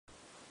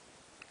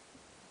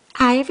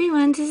Hi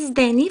everyone, this is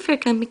Danny for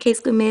Company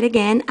Case Gourmet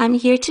again. I'm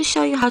here to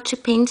show you how to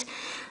paint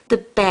the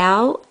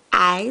Belle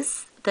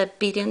eyes, the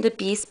Beauty and the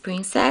Beast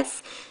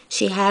princess.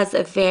 She has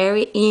a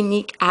very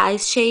unique eye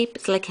shape.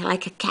 It's like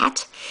a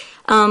cat.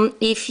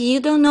 If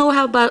you don't know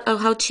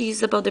how to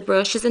use about the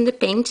brushes and the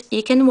paint,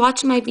 you can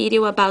watch my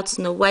video about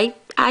Snow White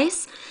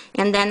eyes,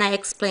 and then I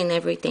explain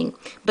everything.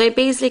 But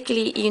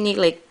basically, you need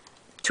like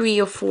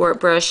 3 or 4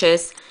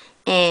 brushes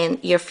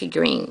and your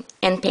figurine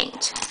and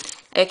paint.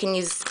 You can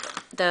use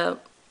the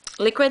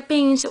liquid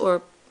paint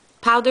or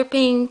powder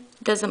paint,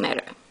 doesn't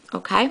matter.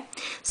 Okay,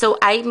 so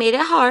I made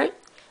a heart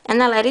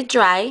and I let it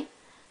dry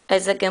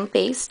as a gum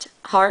paste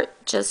heart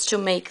just to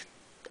make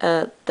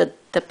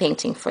the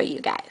painting for you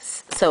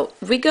guys. So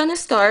we're gonna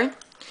start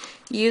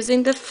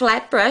using the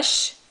flat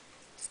brush.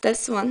 It's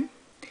this one.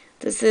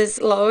 This is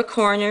lower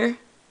corner.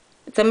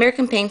 It's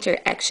American Painter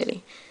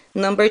actually,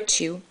 number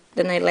 2.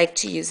 Then I like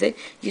to use it.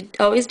 You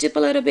always dip a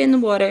little bit in the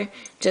water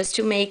just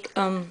to make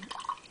the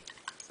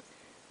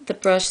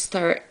brush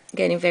start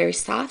getting very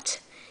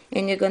soft,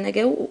 and you're gonna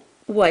get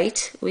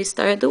white. We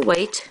start the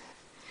white,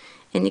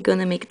 and you're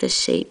gonna make the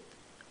shape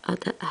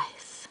of the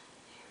eyes.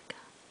 Here we go.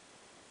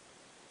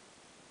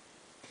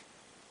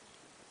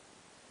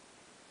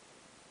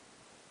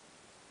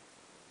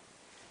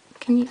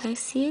 Can you guys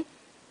see it?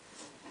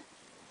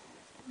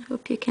 I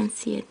hope you can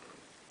see it.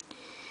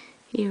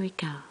 Here we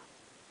go.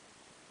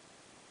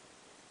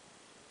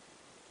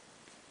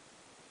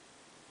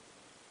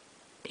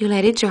 You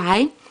let it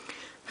dry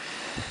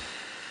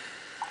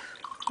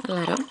a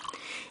little,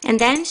 and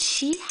then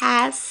she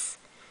has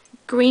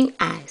green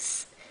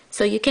eyes,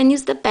 so you can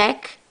use the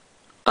back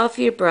of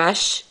your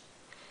brush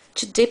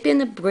to dip in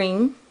the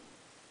green,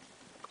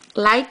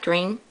 light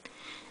green,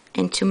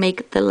 and to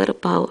make the little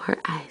ball her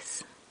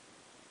eyes.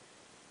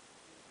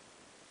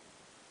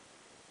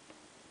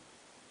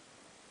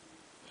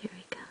 Here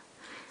we go.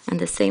 And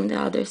the same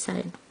the other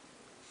side.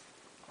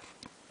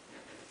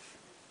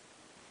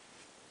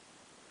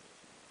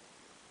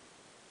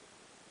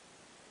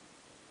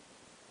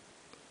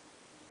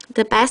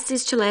 The best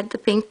is to let the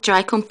paint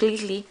dry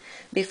completely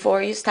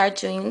before you start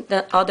doing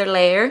the other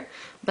layer,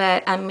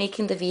 but I'm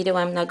making the video,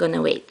 I'm not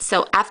gonna wait.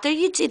 So after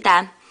you did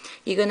that,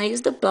 you're gonna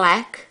use the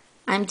black.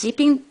 I'm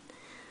dipping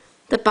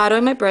the bottom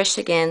of my brush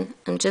again.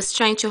 I'm just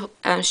trying to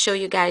show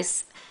you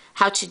guys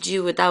how to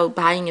do without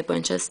buying a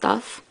bunch of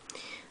stuff.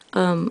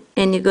 And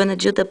you're gonna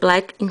do the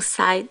black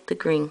inside the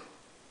green.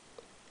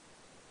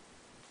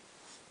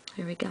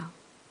 Here we go.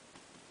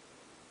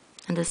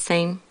 And the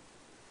same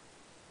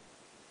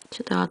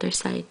to the other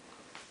side.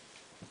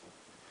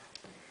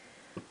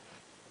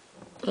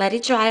 Let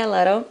it dry a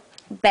little.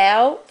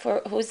 Belle,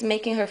 for who's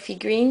making her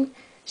figurine,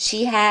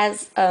 she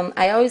has,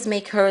 I always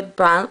make her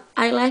brown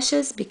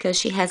eyelashes because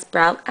she has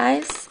brown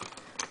eyes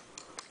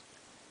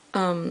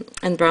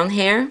and brown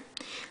hair.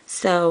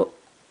 So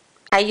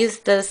I use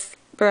this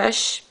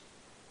brush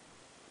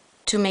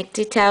to make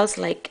details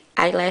like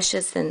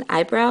eyelashes and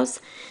eyebrows.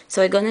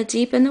 So I'm gonna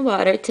dip in the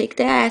water, take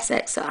the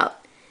excess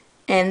out,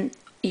 and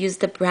use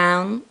the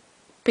brown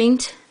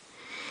paint.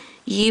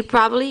 You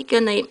probably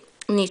gonna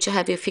need to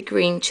have your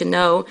figurine to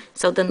know,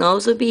 so the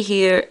nose will be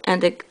here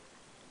and the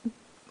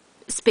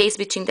space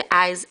between the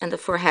eyes and the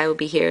forehead will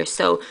be here.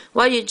 So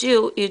what you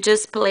do, you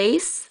just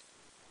place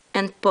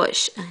and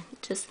push. I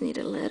just need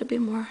a little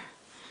bit more.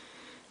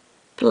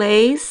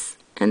 Place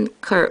and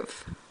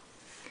curve.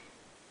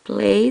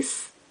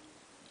 Place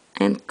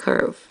and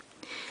curve.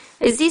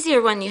 It's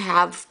easier when you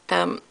have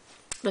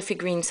the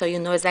figurine, so you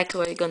know exactly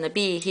where you're gonna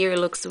be. Here it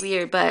looks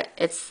weird, but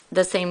it's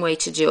the same way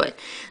to do it.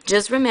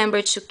 Just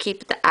remember to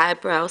keep the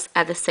eyebrows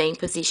at the same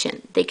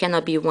position. They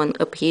cannot be one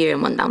up here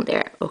and one down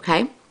there,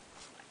 okay?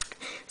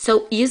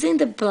 So using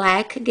the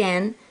black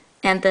again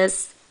and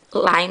this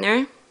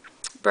liner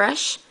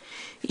brush,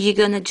 you're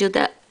gonna do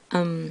the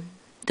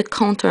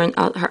contour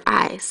of her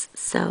eyes.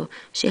 So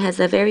she has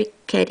a very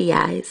catty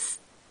eyes,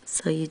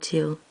 so you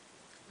do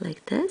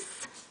like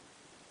this.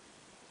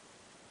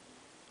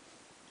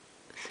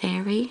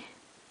 Very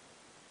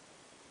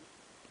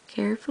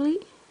carefully,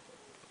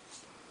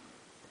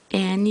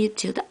 and you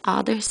do the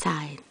other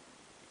side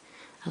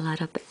a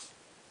little bit.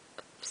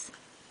 Oops.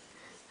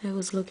 I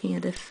was looking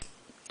at the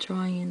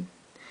drawing and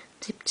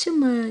dip too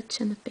much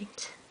in the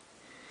paint.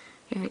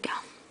 Here we go.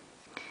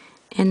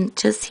 And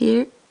just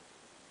here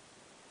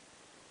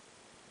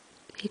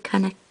you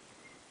kind of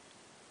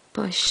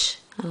push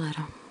a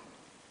little.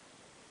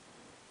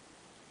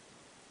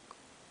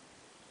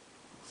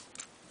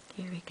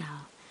 Here we go.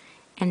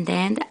 And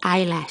then the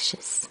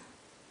eyelashes.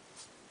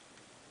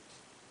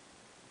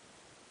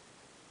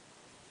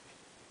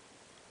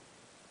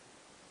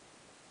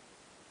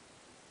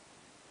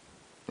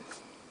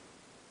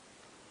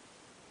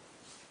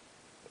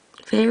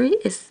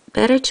 It's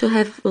better to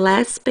have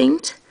less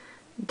paint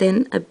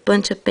than a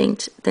bunch of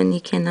paint then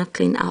you cannot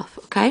clean off,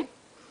 okay?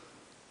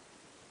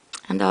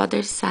 And the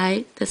other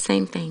side, the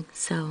same thing.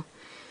 So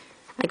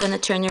I'm gonna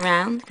turn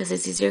around because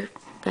it's easier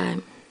by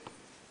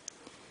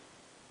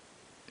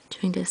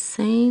doing the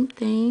same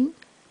thing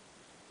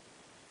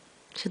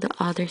to the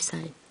other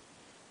side.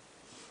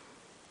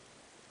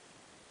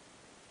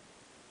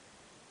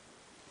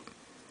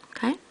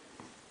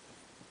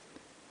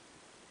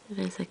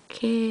 There's a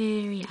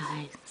carry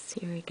eyes.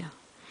 Here we go.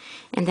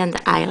 And then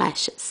the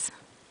eyelashes.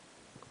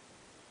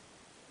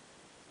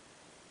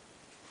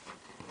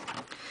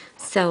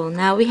 So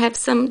now we have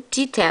some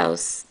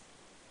details.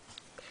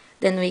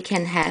 Then we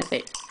can have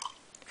it.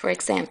 For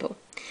example,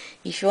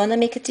 if you want to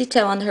make a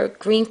detail on her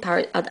green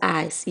part of the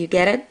eyes, you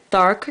get a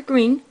darker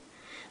green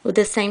with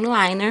the same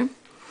liner,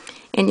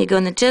 and you're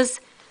going to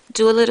just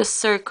do a little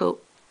circle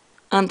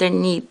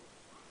underneath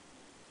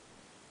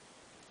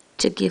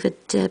to give a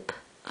dip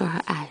of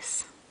her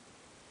eyes.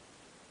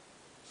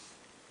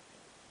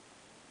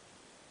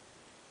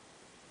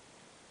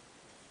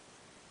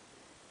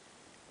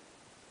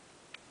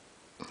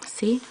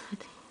 See?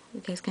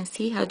 You guys can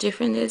see how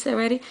different it is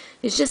already?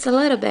 It's just a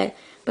little bit,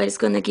 but it's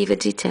going to give a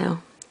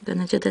detail. I'm going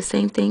to do the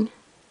same thing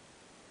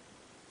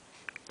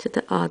to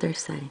the other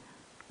side.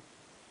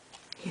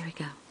 Here we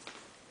go.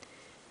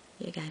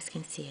 You guys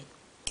can see it.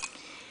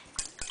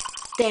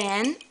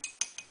 Then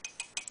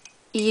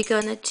you're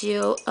gonna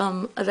do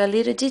the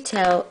little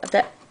detail,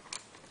 the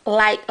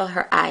light of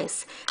her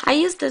eyes. I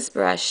use this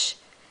brush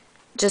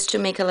just to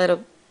make a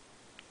little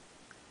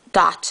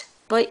dot,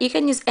 but you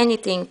can use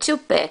anything too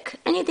big,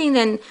 anything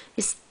that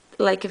is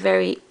like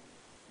very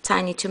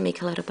tiny to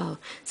make a little bow.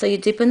 So you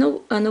dip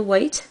on the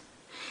white,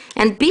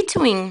 and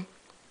between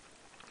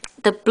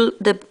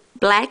the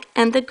black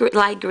and the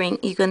light green,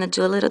 you're gonna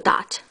do a little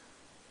dot.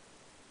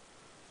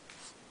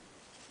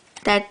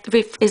 That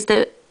is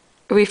the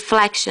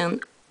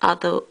reflection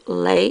of the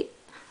light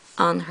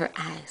on her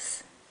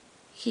eyes.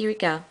 Here we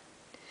go.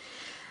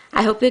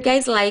 I hope you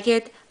guys like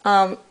it.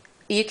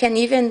 You can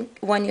even,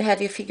 when you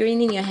have your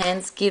figurine in your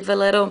hands, give a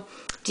little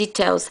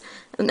details.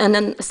 On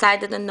the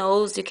side of the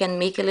nose, you can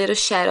make a little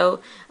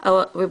shadow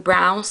with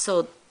brown,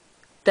 so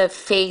the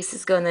face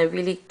is gonna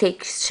really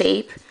take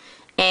shape.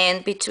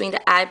 And between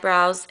the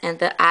eyebrows and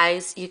the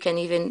eyes, you can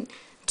even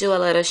do a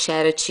little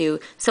shadow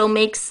too. So it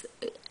makes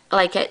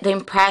like the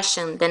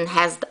impression then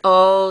has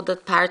all the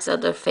parts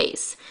of the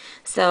face.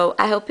 So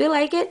I hope you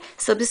like it.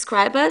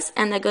 Subscribe us,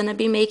 and I'm gonna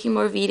be making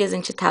more videos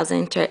in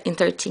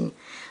 2013.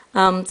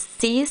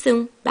 See you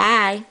soon.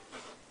 Bye.